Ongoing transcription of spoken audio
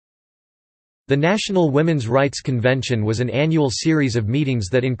The National Women's Rights Convention was an annual series of meetings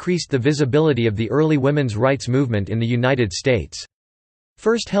that increased the visibility of the early women's rights movement in the United States.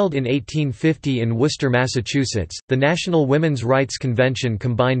 First held in 1850 in Worcester, Massachusetts, the National Women's Rights Convention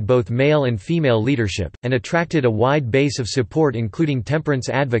combined both male and female leadership, and attracted a wide base of support including temperance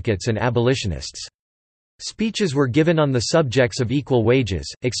advocates and abolitionists. Speeches were given on the subjects of equal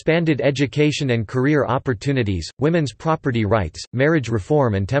wages, expanded education and career opportunities, women's property rights, marriage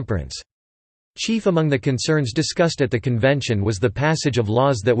reform and temperance. Chief among the concerns discussed at the convention was the passage of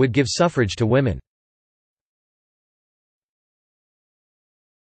laws that would give suffrage to women.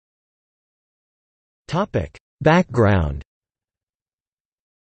 Background.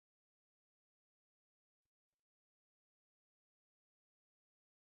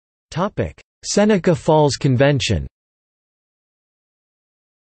 Seneca Falls Convention.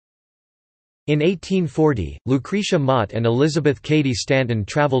 In 1840, Lucretia Mott and Elizabeth Cady Stanton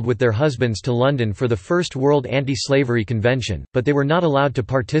traveled with their husbands to London for the First World Anti-Slavery Convention, but they were not allowed to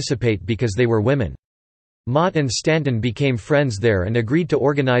participate because they were women. Mott and Stanton became friends there and agreed to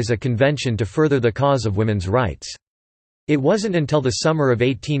organize a convention to further the cause of women's rights. It wasn't until the summer of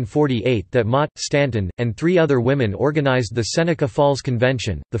 1848 that Mott, Stanton, and 3 other women organized the Seneca Falls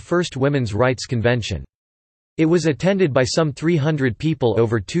Convention, the first women's rights convention. It was attended by some 300 people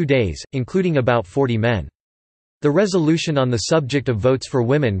over 2 days, including about 40 men. The resolution on the subject of votes for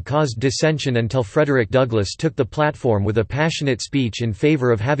women caused dissension until Frederick Douglass took the platform with a passionate speech in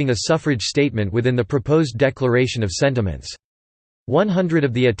favor of having a suffrage statement within the proposed Declaration of Sentiments. 100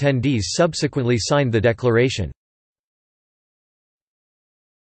 of the attendees subsequently signed the declaration.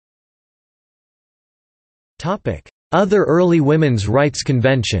 Other early women's rights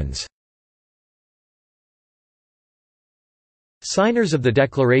conventions. Signers of the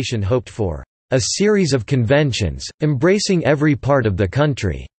Declaration hoped for a series of conventions, embracing every part of the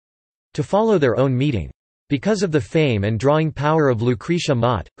country, to follow their own meeting. Because of the fame and drawing power of Lucretia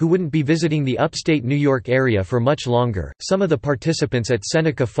Mott, who wouldn't be visiting the upstate New York area for much longer, some of the participants at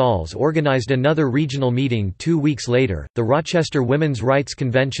Seneca Falls organized another regional meeting 2 weeks later, the Rochester Women's Rights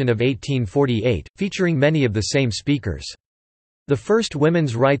Convention of 1848, featuring many of the same speakers. The first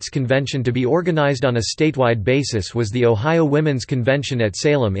women's rights convention to be organized on a statewide basis was the Ohio Women's Convention at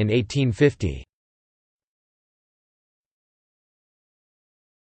Salem in 1850.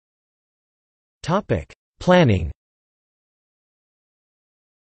 Planning.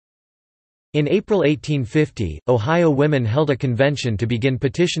 In April 1850, Ohio women held a convention to begin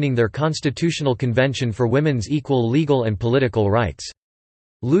petitioning their constitutional convention for women's equal legal and political rights.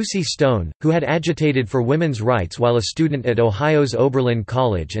 Lucy Stone, who had agitated for women's rights while a student at Ohio's Oberlin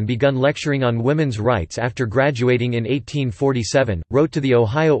College and begun lecturing on women's rights after graduating in 1847, wrote to the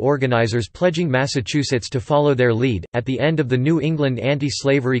Ohio organizers pledging Massachusetts to follow their lead. At the end of the New England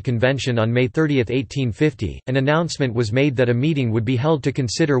Anti-Slavery Convention on May 30, 1850, an announcement was made that a meeting would be held to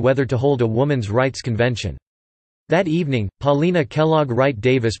consider whether to hold a woman's rights convention. That evening, Paulina Kellogg Wright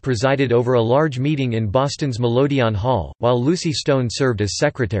Davis presided over a large meeting in Boston's Melodeon Hall, while Lucy Stone served as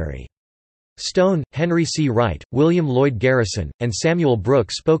secretary. Stone, Henry C. Wright, William Lloyd Garrison, and Samuel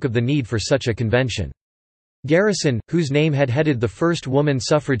Brooke spoke of the need for such a convention. Garrison, whose name had headed the first woman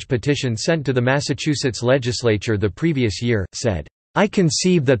suffrage petition sent to the Massachusetts legislature the previous year, said, "I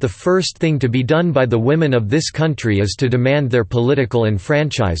conceive that the first thing to be done by the women of this country is to demand their political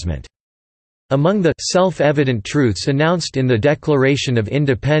enfranchisement. Among the self-evident truths announced in the Declaration of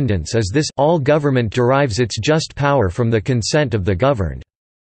Independence is this: all government derives its just power from the consent of the governed."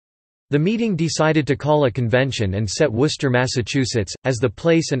 The meeting decided to call a convention and set Worcester, Massachusetts, as the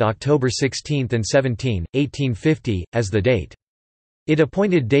place and October 16 and 17, 1850, as the date. It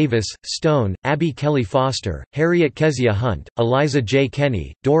appointed Davis, Stone, Abby Kelly Foster, Harriet Kezia Hunt, Eliza J.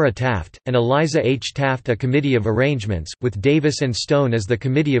 Kenney, Dora Taft, and Eliza H. Taft a committee of arrangements, with Davis and Stone as the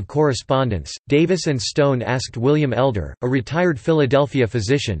committee of correspondence. Davis and Stone asked William Elder, a retired Philadelphia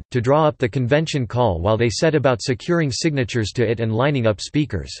physician, to draw up the convention call while they set about securing signatures to it and lining up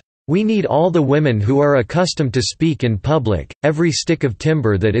speakers. "We need all the women who are accustomed to speak in public, every stick of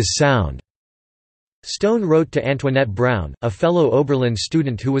timber that is sound." Stone wrote to Antoinette Brown, a fellow Oberlin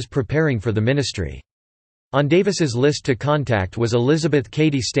student who was preparing for the ministry. On Davis's list to contact was Elizabeth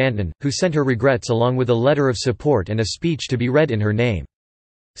Cady Stanton, who sent her regrets along with a letter of support and a speech to be read in her name.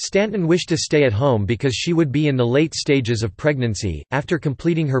 Stanton wished to stay at home because she would be in the late stages of pregnancy. After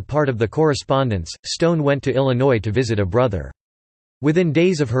completing her part of the correspondence, Stone went to Illinois to visit a brother. Within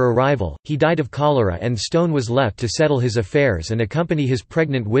days of her arrival, he died of cholera and Stone was left to settle his affairs and accompany his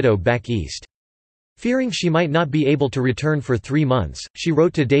pregnant widow back east. Fearing she might not be able to return for 3 months, she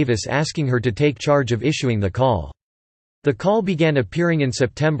wrote to Davis asking her to take charge of issuing the call. The call began appearing in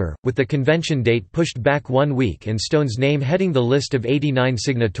September, with the convention date pushed back 1 week and Stone's name heading the list of 89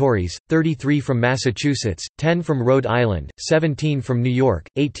 signatories, 33 from Massachusetts, 10 from Rhode Island, 17 from New York,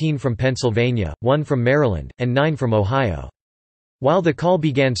 18 from Pennsylvania, 1 from Maryland, and 9 from Ohio. While the call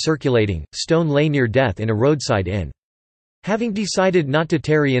began circulating, Stone lay near death in a roadside inn. Having decided not to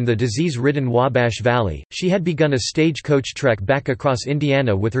tarry in the disease-ridden Wabash Valley, she had begun a stagecoach trek back across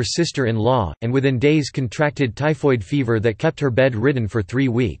Indiana with her sister-in-law, and within days contracted typhoid fever that kept her bedridden for 3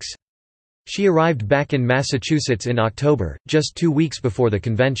 weeks. She arrived back in Massachusetts in October, just 2 weeks before the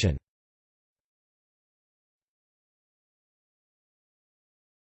convention.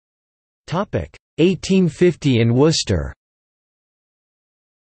 Topic: 1850 in Worcester.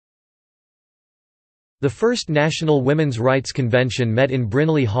 The first National Women's Rights Convention met in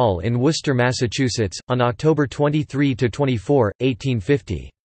Brinley Hall in Worcester, Massachusetts, on October 23–24,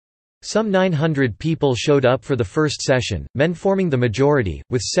 1850. Some 900 people showed up for the first session, men forming the majority,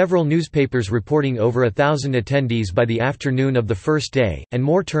 with several newspapers reporting over 1,000 attendees by the afternoon of the first day, and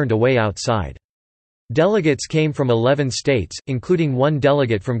more turned away outside. Delegates came from 11 states, including 1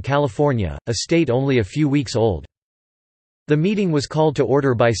 delegate from California, a state only a few weeks old. The meeting was called to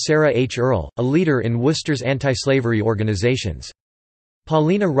order by Sarah H. Earle, a leader in Worcester's anti-slavery organizations.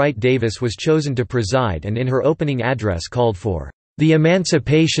 Paulina Wright Davis was chosen to preside and in her opening address called for the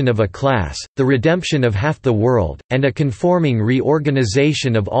emancipation of a class, the redemption of half the world, and a conforming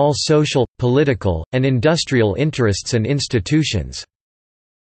reorganization of all social, political, and industrial interests and institutions.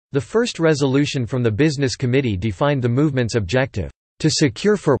 The first resolution from the Business Committee defined the movement's objective: to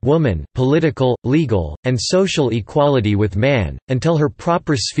secure for woman political, legal, and social equality with man, until her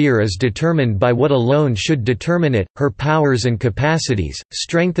proper sphere is determined by what alone should determine it, her powers and capacities,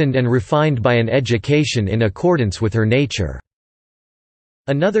 strengthened and refined by an education in accordance with her nature."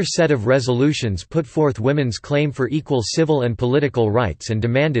 Another set of resolutions put forth women's claim for equal civil and political rights and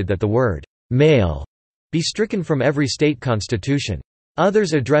demanded that the word «male» be stricken from every state constitution.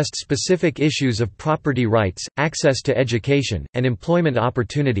 Others addressed specific issues of property rights, access to education, and employment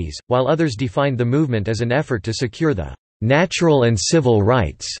opportunities, while others defined the movement as an effort to secure the natural and civil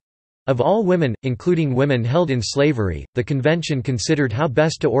rights of all women, including women held in slavery. The convention considered how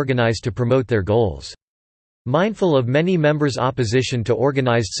best to organize to promote their goals. Mindful of many members' opposition to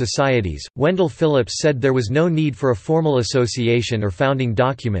organized societies, Wendell Phillips said there was no need for a formal association or founding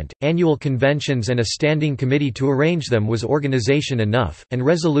document, annual conventions and a standing committee to arrange them was organization enough, and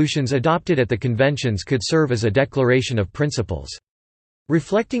resolutions adopted at the conventions could serve as a declaration of principles.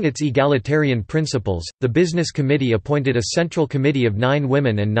 Reflecting its egalitarian principles, the Business Committee appointed a central committee of 9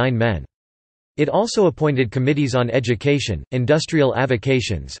 women and 9 men. It also appointed committees on education, industrial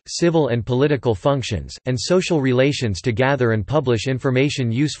avocations, civil and political functions, and social relations to gather and publish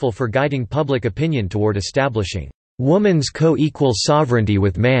information useful for guiding public opinion toward establishing woman's co-equal sovereignty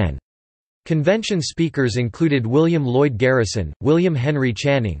with man. Convention speakers included William Lloyd Garrison, William Henry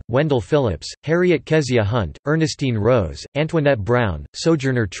Channing, Wendell Phillips, Harriet Kezia Hunt, Ernestine Rose, Antoinette Brown,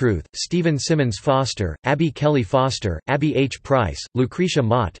 Sojourner Truth, Stephen Simmons Foster, Abby Kelly Foster, Abby H. Price, Lucretia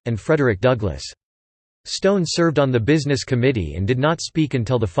Mott, and Frederick Douglass. Stone served on the Business Committee and did not speak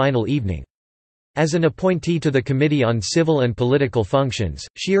until the final evening. As an appointee to the Committee on Civil and Political Functions,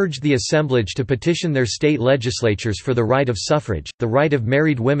 she urged the assemblage to petition their state legislatures for the right of suffrage, the right of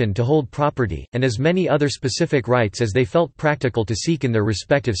married women to hold property, and as many other specific rights as they felt practical to seek in their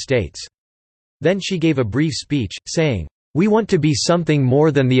respective states. Then she gave a brief speech, saying, "We want to be something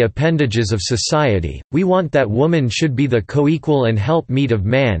more than the appendages of society, we want that woman should be the co-equal and helpmeet of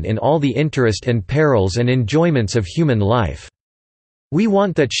man in all the interest and perils and enjoyments of human life. We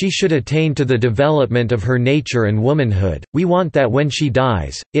want that she should attain to the development of her nature and womanhood, we want that when she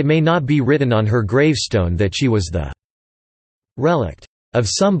dies, it may not be written on her gravestone that she was the relict of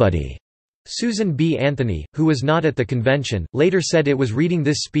somebody." Susan B. Anthony, who was not at the convention, later said it was reading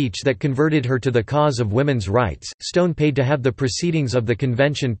this speech that converted her to the cause of women's rights. Stone paid to have the proceedings of the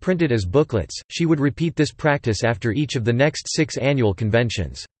convention printed as booklets. She would repeat this practice after each of the next 6 annual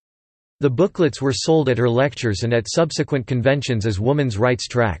conventions. The booklets were sold at her lectures and at subsequent conventions as women's rights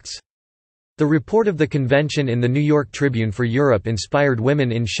tracts. The report of the convention in the New York Tribune for Europe inspired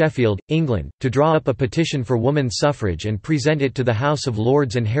women in Sheffield, England, to draw up a petition for woman suffrage and present it to the House of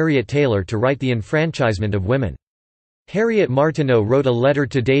Lords and Harriet Taylor to write the enfranchisement of women. Harriet Martineau wrote a letter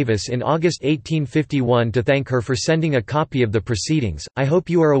to Davis in August 1851 to thank her for sending a copy of the proceedings. "I hope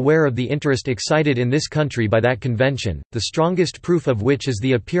you are aware of the interest excited in this country by that convention, the strongest proof of which is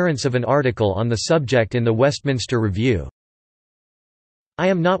the appearance of an article on the subject in the Westminster Review. I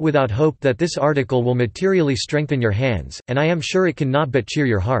am not without hope that this article will materially strengthen your hands, and I am sure it can not but cheer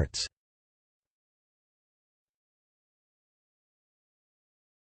your hearts.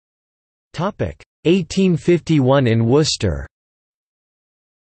 1851 in Worcester.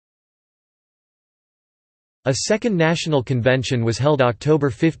 A second national convention was held October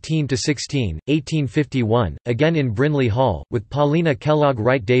 15–16, 1851, again in Brinley Hall, with Paulina Kellogg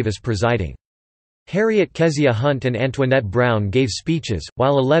Wright Davis presiding. Harriet Kezia Hunt and Antoinette Brown gave speeches,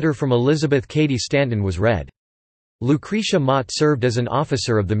 while a letter from Elizabeth Cady Stanton was read. Lucretia Mott served as an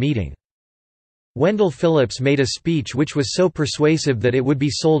officer of the meeting. Wendell Phillips made a speech which was so persuasive that it would be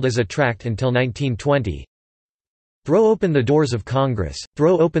sold as a tract until 1920. Throw open the doors of Congress,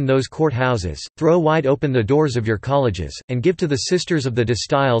 throw open those courthouses, throw wide open the doors of your colleges, and give to the Sisters of the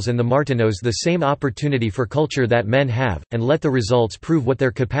Distiles and the Martineaus the same opportunity for culture that men have, and let the results prove what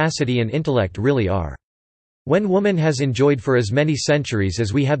their capacity and intellect really are. When woman has enjoyed for as many centuries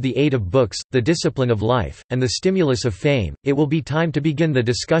as we have the aid of books, the discipline of life, and the stimulus of fame, it will be time to begin the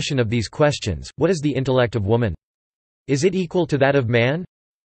discussion of these questions. What is the intellect of woman? Is it equal to that of man?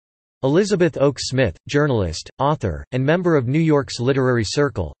 Elizabeth Oakes Smith, journalist, author, and member of New York's literary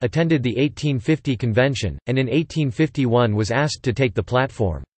circle, attended the 1850 convention, and in 1851 was asked to take the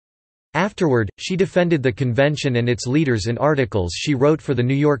platform. Afterward, she defended the convention and its leaders in articles she wrote for the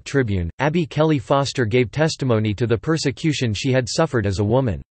New York Tribune. Abby Kelly Foster gave testimony to the persecution she had suffered as a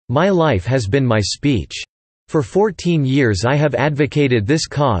woman. "My life has been my speech. For 14 years I have advocated this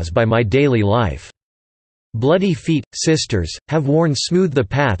cause by my daily life. Bloody feet, sisters, have worn smooth the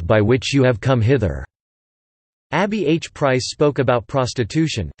path by which you have come hither." Abby H. Price spoke about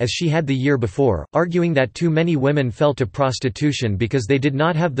prostitution, as she had the year before, arguing that too many women fell to prostitution because they did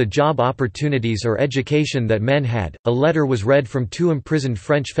not have the job opportunities or education that men had. A letter was read from two imprisoned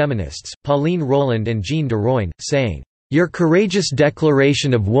French feminists, Pauline Roland and Jean de Royne, saying, "Your courageous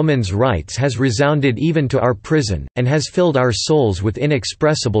declaration of woman's rights has resounded even to our prison, and has filled our souls with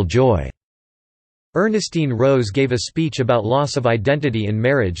inexpressible joy." Ernestine Rose gave a speech about loss of identity in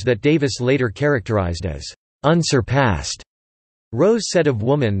marriage that Davis later characterized as unsurpassed. Rose said of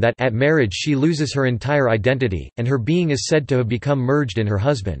woman that at marriage she loses her entire identity, and her being is said to have become merged in her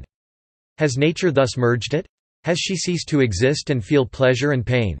husband. Has nature thus merged it? Has she ceased to exist and feel pleasure and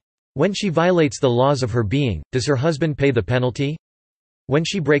pain? When she violates the laws of her being, does her husband pay the penalty? When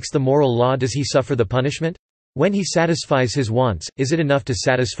she breaks the moral law, does he suffer the punishment? When he satisfies his wants, is it enough to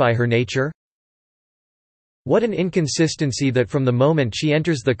satisfy her nature? What an inconsistency that from the moment she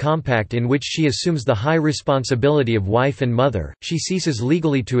enters the compact in which she assumes the high responsibility of wife and mother, she ceases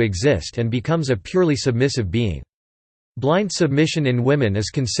legally to exist and becomes a purely submissive being. Blind submission in women is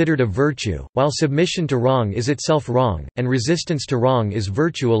considered a virtue, while submission to wrong is itself wrong, and resistance to wrong is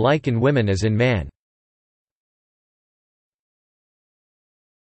virtue alike in women as in man.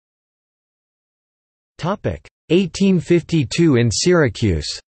 Topic: 1852 in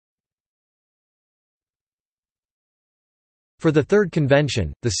Syracuse. For the Third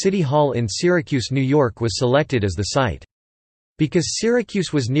Convention, the City Hall in Syracuse, New York was selected as the site. Because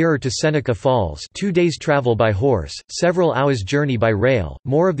Syracuse was nearer to Seneca Falls, 2 days' travel by horse, several hours' journey by rail,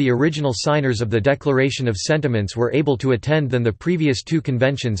 more of the original signers of the Declaration of Sentiments were able to attend than the previous two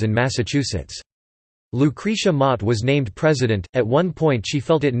conventions in Massachusetts. Lucretia Mott was named president. At one point she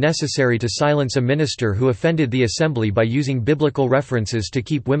felt it necessary to silence a minister who offended the assembly by using biblical references to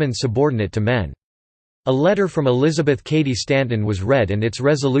keep women subordinate to men. A letter from Elizabeth Cady Stanton was read and its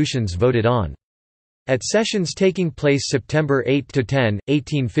resolutions voted on. At sessions taking place September 8–10,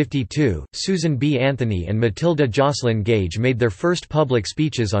 1852, Susan B. Anthony and Matilda Jocelyn Gage made their first public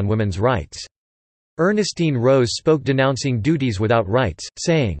speeches on women's rights. Ernestine Rose spoke denouncing duties without rights,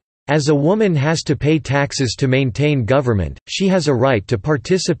 saying, "As a woman has to pay taxes to maintain government, she has a right to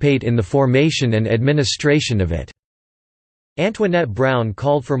participate in the formation and administration of it." Antoinette Brown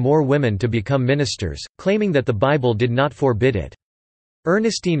called for more women to become ministers, claiming that the Bible did not forbid it.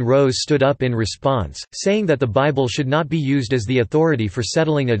 Ernestine Rose stood up in response, saying that the Bible should not be used as the authority for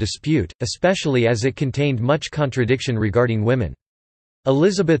settling a dispute, especially as it contained much contradiction regarding women.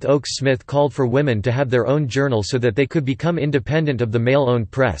 Elizabeth Oakes Smith called for women to have their own journal so that they could become independent of the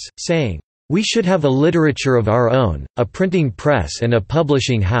male-owned press, saying, "We should have a literature of our own, a printing press and a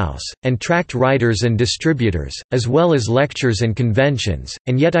publishing house, and tract writers and distributors, as well as lectures and conventions,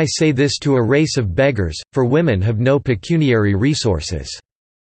 and yet I say this to a race of beggars, for women have no pecuniary resources."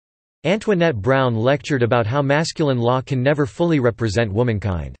 Antoinette Brown lectured about how masculine law can never fully represent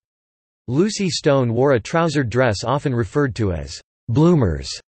womankind. Lucy Stone wore a trousered dress often referred to as bloomers,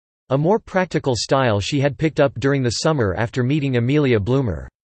 a more practical style she had picked up during the summer after meeting Amelia Bloomer.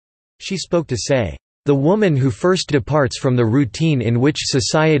 She spoke to say, "The woman who first departs from the routine in which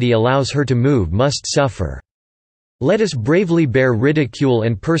society allows her to move must suffer." Let us bravely bear ridicule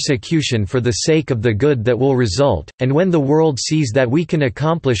and persecution for the sake of the good that will result, and when the world sees that we can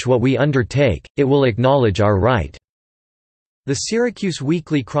accomplish what we undertake, it will acknowledge our right." The Syracuse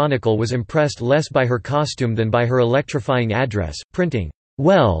Weekly Chronicle was impressed less by her costume than by her electrifying address, printing,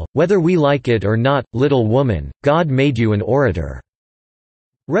 "Well, whether we like it or not, little woman, God made you an orator."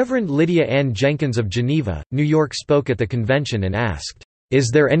 Reverend Lydia Ann Jenkins of Geneva, New York spoke at the convention and asked, "Is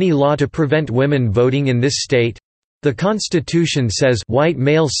there any law to prevent women voting in this state? The Constitution says white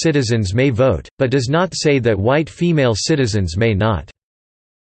male citizens may vote, but does not say that white female citizens may not."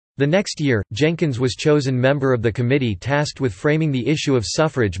 The next year, Jenkins was chosen member of the committee tasked with framing the issue of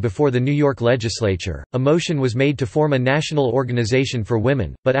suffrage before the New York legislature. A motion was made to form a national organization for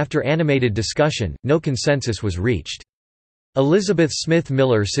women, but after animated discussion, no consensus was reached. Elizabeth Smith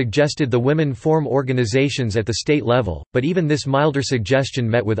Miller suggested the women form organizations at the state level, but even this milder suggestion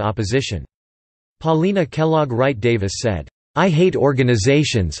met with opposition. Paulina Kellogg Wright Davis said, "I hate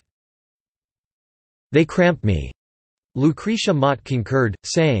organizations. They cramp me." Lucretia Mott concurred,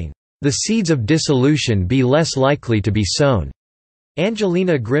 saying, "The seeds of dissolution be less likely to be sown."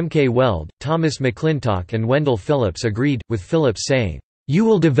 Angelina Grimke Weld, Thomas McClintock and Wendell Phillips agreed, with Phillips saying, "You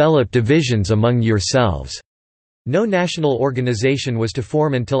will develop divisions among yourselves." No national organization was to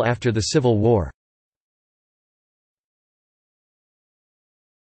form until after the Civil War.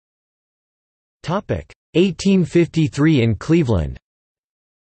 1853 in Cleveland.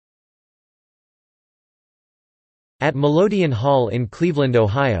 At Melodeon Hall in Cleveland,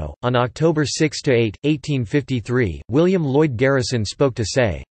 Ohio, on October 6–8, 1853, William Lloyd Garrison spoke to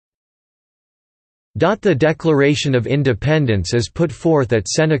say, "The Declaration of Independence as put forth at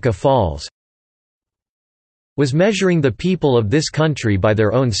Seneca Falls was measuring the people of this country by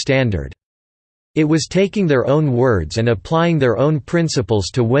their own standard. It was taking their own words and applying their own principles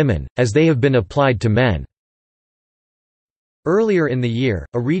to women, as they have been applied to men." Earlier in the year,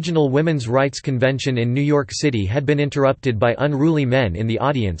 a regional women's rights convention in New York City had been interrupted by unruly men in the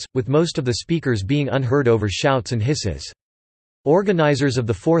audience, with most of the speakers being unheard over shouts and hisses. Organizers of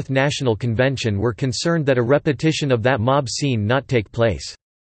the Fourth National Convention were concerned that a repetition of that mob scene not take place.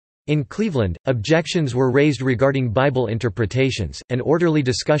 In Cleveland, objections were raised regarding Bible interpretations. An orderly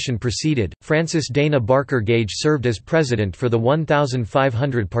discussion proceeded. Francis Dana Barker Gage served as president for the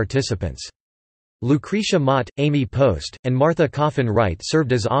 1,500 participants. Lucretia Mott, Amy Post, and Martha Coffin Wright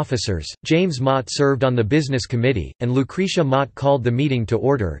served as officers. James Mott served on the business committee, and Lucretia Mott called the meeting to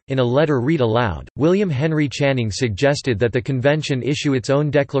order. In a letter read aloud, William Henry Channing suggested that the convention issue its own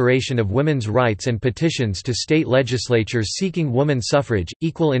declaration of women's rights and petitions to state legislatures seeking woman suffrage,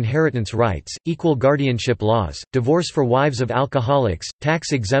 equal inheritance rights, equal guardianship laws, divorce for wives of alcoholics,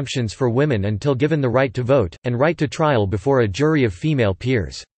 tax exemptions for women until given the right to vote, and right to trial before a jury of female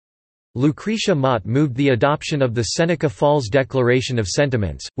peers. Lucretia Mott moved the adoption of the Seneca Falls Declaration of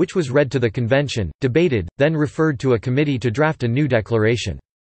Sentiments, which was read to the convention, debated, then referred to a committee to draft a new declaration.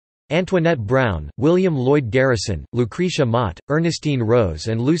 Antoinette Brown, William Lloyd Garrison, Lucretia Mott, Ernestine Rose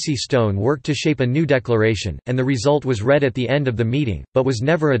and Lucy Stone worked to shape a new declaration, and the result was read at the end of the meeting, but was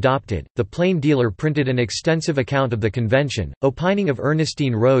never adopted. The Plain Dealer printed an extensive account of the convention, opining of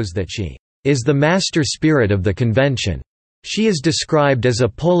Ernestine Rose that she is the master spirit of the convention. She is described as a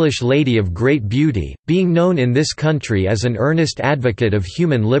Polish lady of great beauty, being known in this country as an earnest advocate of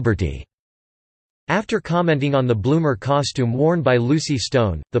human liberty." After commenting on the bloomer costume worn by Lucy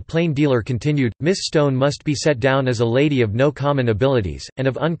Stone, the Plain Dealer continued, "Miss Stone must be set down as a lady of no common abilities, and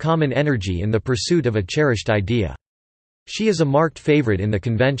of uncommon energy in the pursuit of a cherished idea. She is a marked favorite in the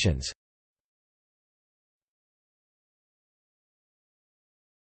conventions."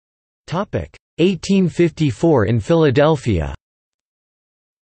 1854 in Philadelphia.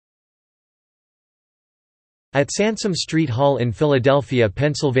 At Sansom Street Hall in Philadelphia,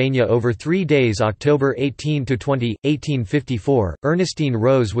 Pennsylvania over 3 days October 18–20, 1854, Ernestine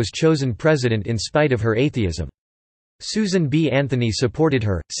Rose was chosen president in spite of her atheism. Susan B. Anthony supported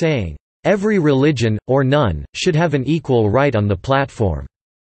her, saying, "Every religion, or none, should have an equal right on the platform."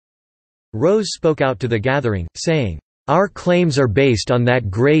 Rose spoke out to the gathering, saying, "Our claims are based on that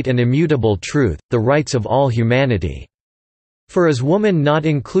great and immutable truth, the rights of all humanity. For is woman not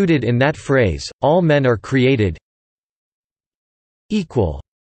included in that phrase, all men are created equal?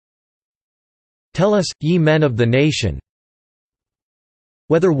 Tell us, ye men of the nation,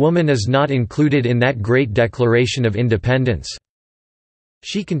 whether woman is not included in that great Declaration of Independence."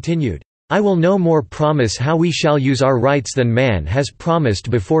 She continued, "I will no more promise how we shall use our rights than man has promised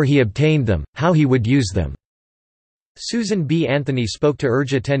before he obtained them, how he would use them." Susan B. Anthony spoke to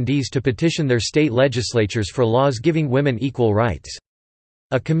urge attendees to petition their state legislatures for laws giving women equal rights.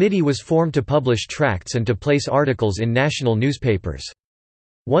 A committee was formed to publish tracts and to place articles in national newspapers.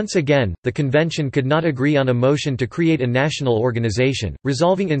 Once again, the convention could not agree on a motion to create a national organization,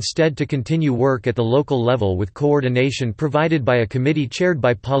 resolving instead to continue work at the local level with coordination provided by a committee chaired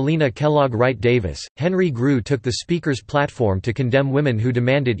by Paulina Kellogg Wright Davis. Henry Grew took the Speaker's platform to condemn women who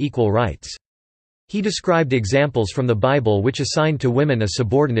demanded equal rights. He described examples from the Bible which assigned to women a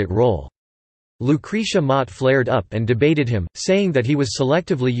subordinate role. Lucretia Mott flared up and debated him, saying that he was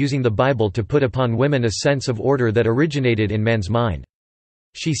selectively using the Bible to put upon women a sense of order that originated in man's mind.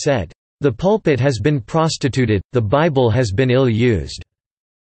 She said, "The pulpit has been prostituted, the Bible has been ill-used.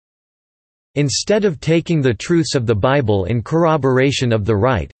 Instead of taking the truths of the Bible in corroboration of the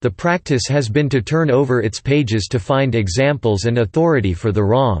right, the practice has been to turn over its pages to find examples and authority for the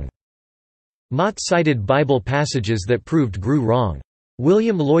wrong." Mott cited Bible passages that proved Grew wrong.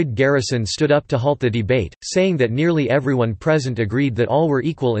 William Lloyd Garrison stood up to halt the debate, saying that nearly everyone present agreed that all were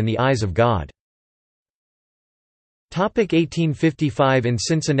equal in the eyes of God. 1855 in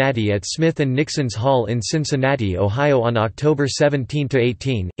Cincinnati. At Smith & Nixon's Hall in Cincinnati, Ohio on October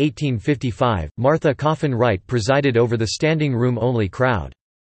 17–18, 1855, Martha Coffin Wright presided over the standing room only crowd.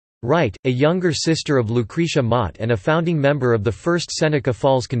 Wright, a younger sister of Lucretia Mott and a founding member of the First Seneca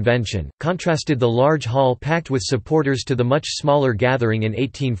Falls Convention, contrasted the large hall packed with supporters to the much smaller gathering in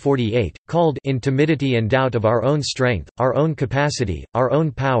 1848, called "In Timidity and Doubt of Our Own Strength, Our Own Capacity, Our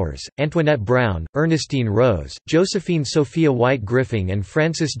Own Powers." Antoinette Brown, Ernestine Rose, Josephine Sophia White Griffing and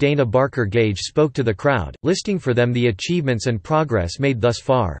Frances Dana Barker Gage spoke to the crowd, listing for them the achievements and progress made thus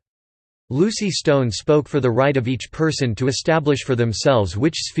far. Lucy Stone spoke for the right of each person to establish for themselves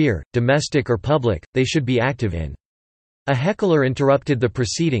which sphere, domestic or public, they should be active in. A heckler interrupted the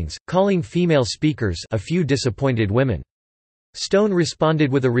proceedings, calling female speakers a few disappointed women. Stone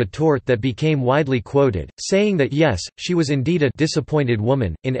responded with a retort that became widely quoted, saying that yes, she was indeed a disappointed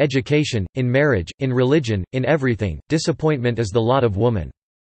woman, in education, in marriage, in religion, in everything. Disappointment is the lot of woman.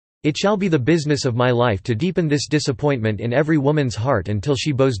 It shall be the business of my life to deepen this disappointment in every woman's heart until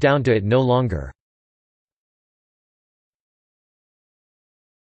she bows down to it no longer.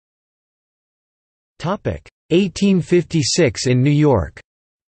 Topic: 1856 in New York.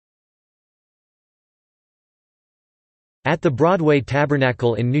 At the Broadway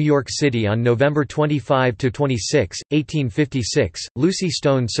Tabernacle in New York City on November 25–26, 1856, Lucy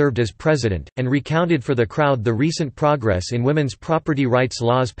Stone served as president, and recounted for the crowd the recent progress in women's property rights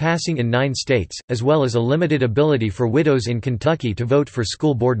laws passing in 9 states, as well as a limited ability for widows in Kentucky to vote for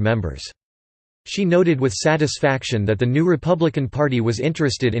school board members. She noted with satisfaction that the new Republican Party was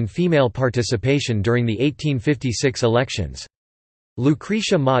interested in female participation during the 1856 elections.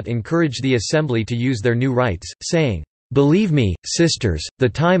 Lucretia Mott encouraged the Assembly to use their new rights, saying, "Believe me, sisters, the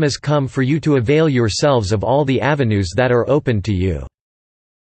time has come for you to avail yourselves of all the avenues that are open to you."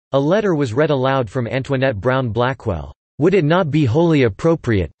 A letter was read aloud from Antoinette Brown Blackwell. "Would it not be wholly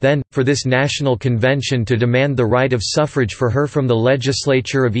appropriate, then, for this national convention to demand the right of suffrage for her from the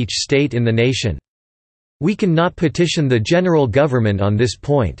legislature of each state in the nation? We can not petition the general government on this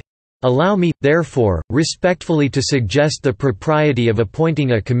point. Allow me, therefore, respectfully to suggest the propriety of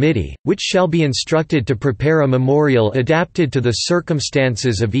appointing a committee, which shall be instructed to prepare a memorial adapted to the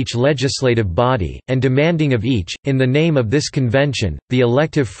circumstances of each legislative body, and demanding of each, in the name of this convention, the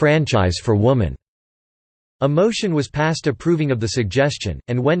elective franchise for woman." A motion was passed approving of the suggestion,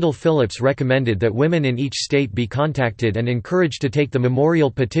 and Wendell Phillips recommended that women in each state be contacted and encouraged to take the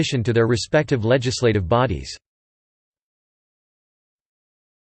memorial petition to their respective legislative bodies.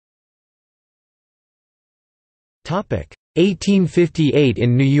 1858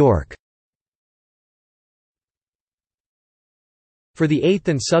 in New York. For the 8th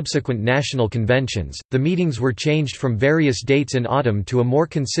and subsequent national conventions, the meetings were changed from various dates in autumn to a more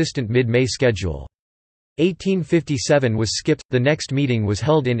consistent mid-May schedule. 1857 was skipped, the next meeting was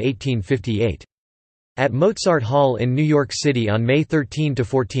held in 1858. At Mozart Hall in New York City on May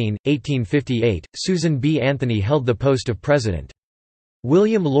 13–14, 1858, Susan B. Anthony held the post of president.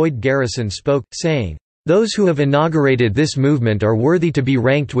 William Lloyd Garrison spoke, saying, "Those who have inaugurated this movement are worthy to be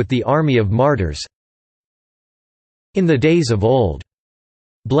ranked with the army of martyrs in the days of old.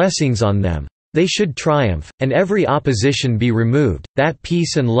 Blessings on them. They should triumph, and every opposition be removed, that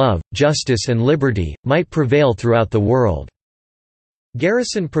peace and love, justice and liberty, might prevail throughout the world."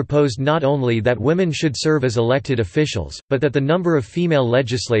 Garrison proposed not only that women should serve as elected officials, but that the number of female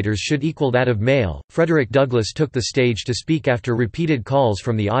legislators should equal that of male. Frederick Douglass took the stage to speak after repeated calls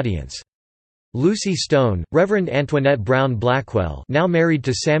from the audience. Lucy Stone, Reverend Antoinette Brown Blackwell, now married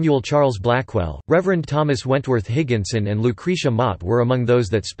to Samuel Charles Blackwell, Reverend Thomas Wentworth Higginson and Lucretia Mott were among those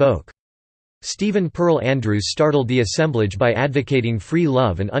that spoke. Stephen Pearl Andrews startled the assemblage by advocating free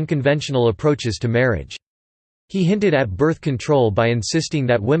love and unconventional approaches to marriage. He hinted at birth control by insisting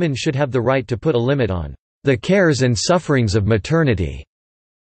that women should have the right to put a limit on the cares and sufferings of maternity.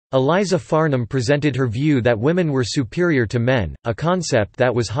 Eliza Farnham presented her view that women were superior to men, a concept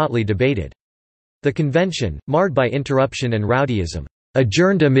that was hotly debated. The convention, marred by interruption and rowdyism,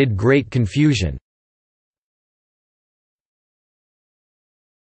 adjourned amid great confusion.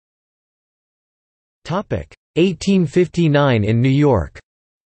 1859 in New York.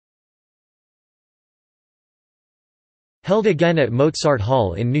 Held again at Mozart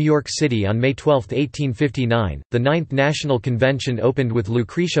Hall in New York City on May 12, 1859, the Ninth National Convention opened with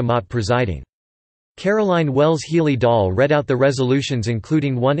Lucretia Mott presiding. Caroline Wells Healey Dahl read out the resolutions,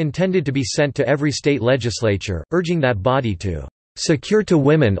 including one intended to be sent to every state legislature, urging that body to "secure to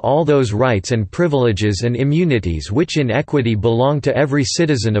women all those rights and privileges and immunities which in equity belong to every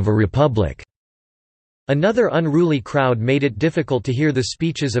citizen of a republic." Another unruly crowd made it difficult to hear the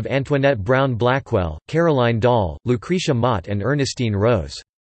speeches of Antoinette Brown Blackwell, Caroline Dahl, Lucretia Mott and Ernestine Rose.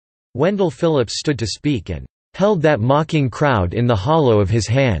 Wendell Phillips stood to speak and "held that mocking crowd in the hollow of his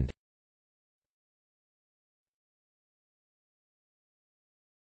hand."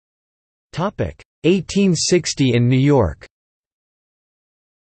 1860 in New York.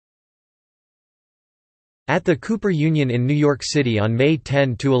 At the Cooper Union in New York City on May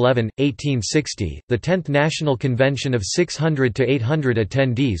 10–11, 1860, the 10th National Convention of 600 to 800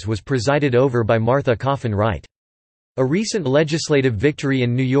 attendees was presided over by Martha Coffin Wright. A recent legislative victory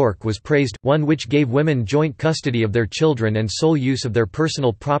in New York was praised, one which gave women joint custody of their children and sole use of their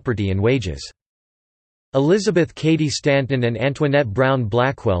personal property and wages. Elizabeth Cady Stanton and Antoinette Brown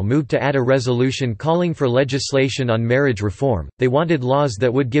Blackwell moved to add a resolution calling for legislation on marriage reform. They wanted laws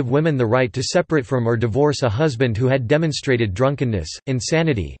that would give women the right to separate from or divorce a husband who had demonstrated drunkenness,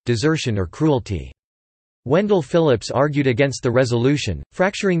 insanity, desertion or cruelty. Wendell Phillips argued against the resolution,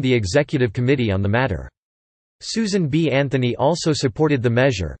 fracturing the executive committee on the matter. Susan B. Anthony also supported the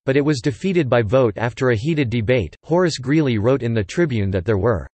measure, but it was defeated by vote after a heated debate. Horace Greeley wrote in the Tribune that there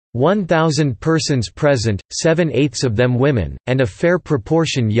were 1,000 persons present, 7/8 of them women, and a fair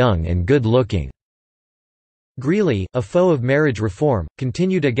proportion young and good-looking." Greeley, a foe of marriage reform,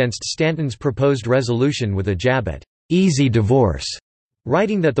 continued against Stanton's proposed resolution with a jab at "easy divorce,"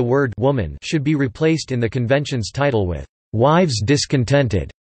 writing that the word "woman" should be replaced in the convention's title with "wives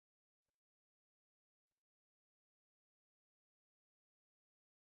discontented."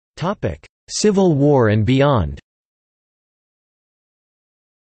 Civil War and beyond.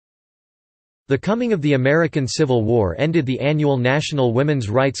 The coming of the American Civil War ended the annual National Women's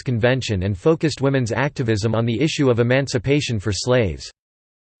Rights Convention and focused women's activism on the issue of emancipation for slaves.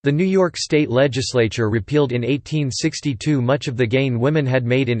 The New York State Legislature repealed in 1862 much of the gain women had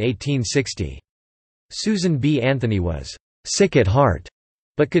made in 1860. Susan B. Anthony was "sick at heart,"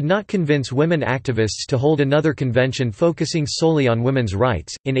 but could not convince women activists to hold another convention focusing solely on women's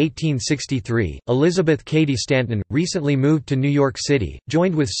rights. In 1863, Elizabeth Cady Stanton, recently moved to New York City,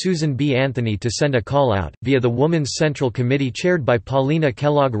 joined with Susan B. Anthony to send a call out, via the Woman's Central Committee chaired by Paulina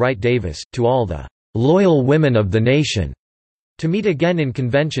Kellogg Wright Davis, to all the "loyal women of the nation," to meet again in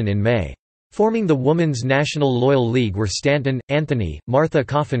convention in May. Forming the Woman's National Loyal League were Stanton, Anthony, Martha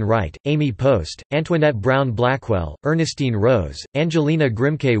Coffin Wright, Amy Post, Antoinette Brown Blackwell, Ernestine Rose, Angelina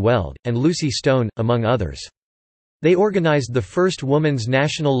Grimke Weld, and Lucy Stone, among others. They organized the first Woman's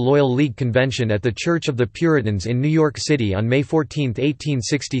National Loyal League convention at the Church of the Puritans in New York City on May 14,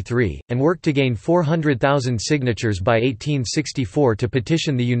 1863, and worked to gain 400,000 signatures by 1864 to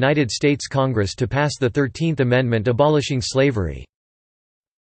petition the United States Congress to pass the 13th Amendment abolishing slavery.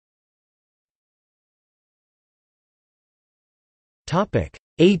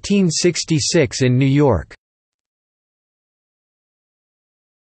 1866 in New York.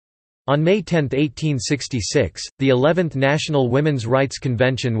 On May 10, 1866, the 11th National Women's Rights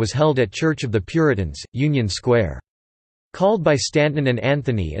Convention was held at Church of the Puritans, Union Square. Called by Stanton and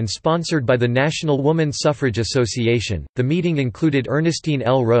Anthony and sponsored by the National Woman Suffrage Association, the meeting included Ernestine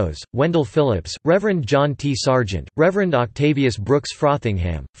L. Rose, Wendell Phillips, Reverend John T. Sargent, Reverend Octavius Brooks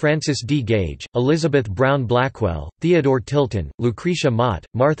Frothingham, Francis D. Gage, Elizabeth Brown Blackwell, Theodore Tilton, Lucretia Mott,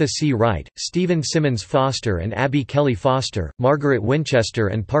 Martha C. Wright, Stephen Simmons Foster and Abby Kelly Foster, Margaret Winchester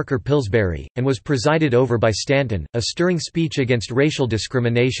and Parker Pillsbury, and was presided over by Stanton. A stirring speech against racial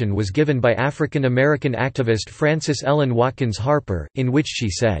discrimination was given by African American activist Frances Ellen Watkins Harper, in which she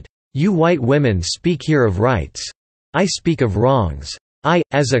said, "You white women speak here of rights. I speak of wrongs. I,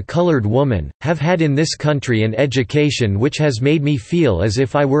 as a colored woman, have had in this country an education which has made me feel as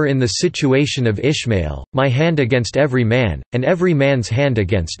if I were in the situation of Ishmael, my hand against every man, and every man's hand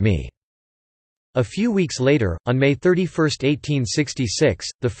against me." A few weeks later, on May 31, 1866,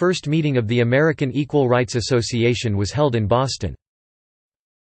 the first meeting of the American Equal Rights Association was held in Boston.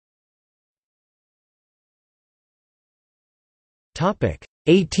 Topic: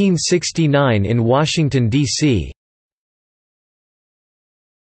 1869 in Washington, D.C.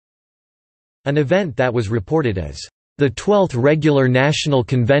 An event that was reported as the 12th Regular National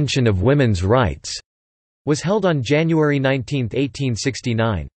Convention of Women's Rights was held on January 19,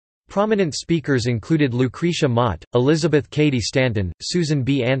 1869. Prominent speakers included Lucretia Mott, Elizabeth Cady Stanton, Susan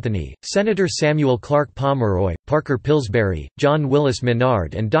B. Anthony, Senator Samuel Clark Pomeroy, Parker Pillsbury, John Willis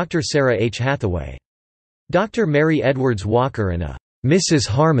Menard and Dr. Sarah H. Hathaway. Dr. Mary Edwards Walker and a Mrs.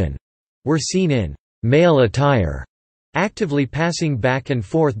 Harmon were seen in male attire, actively passing back and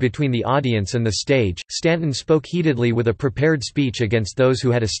forth between the audience and the stage. Stanton spoke heatedly with a prepared speech against those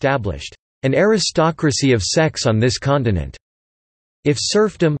who had established an aristocracy of sex on this continent. If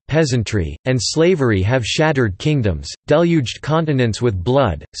serfdom, peasantry, and slavery have shattered kingdoms, deluged continents with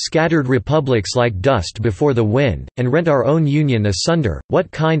blood, scattered republics like dust before the wind, and rent our own union asunder, what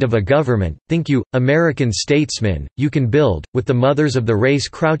kind of a government, think you, American statesmen, you can build, with the mothers of the race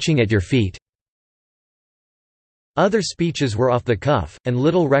crouching at your feet? Other speeches were off the cuff, and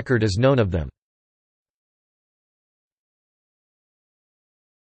little record is known of them.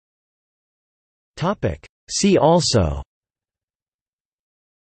 See also: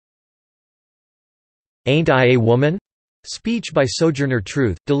 Ain't I a Woman? Speech by Sojourner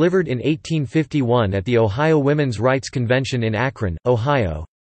Truth, delivered in 1851 at the Ohio Women's Rights Convention in Akron, Ohio.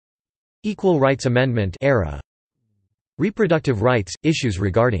 Equal Rights Amendment era. Reproductive rights, issues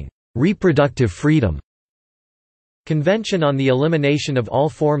regarding reproductive freedom. Convention on the Elimination of All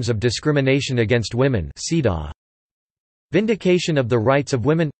Forms of Discrimination Against Women (CEDAW). Vindication of the Rights of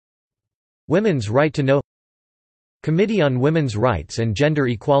Women. Women's Right to Know. Committee on Women's Rights and Gender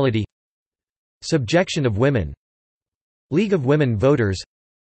Equality. Subjection of Women. League of Women Voters.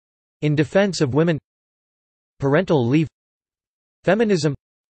 In Defense of Women. Parental Leave. Feminism.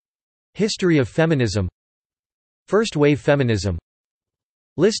 History of Feminism. First Wave Feminism.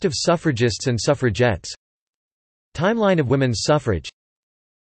 List of suffragists and suffragettes. Timeline of women's suffrage.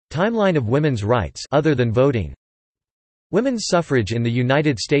 Timeline of women's rights other than voting. Women's suffrage in the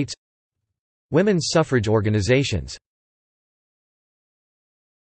United States. Women's suffrage organizations.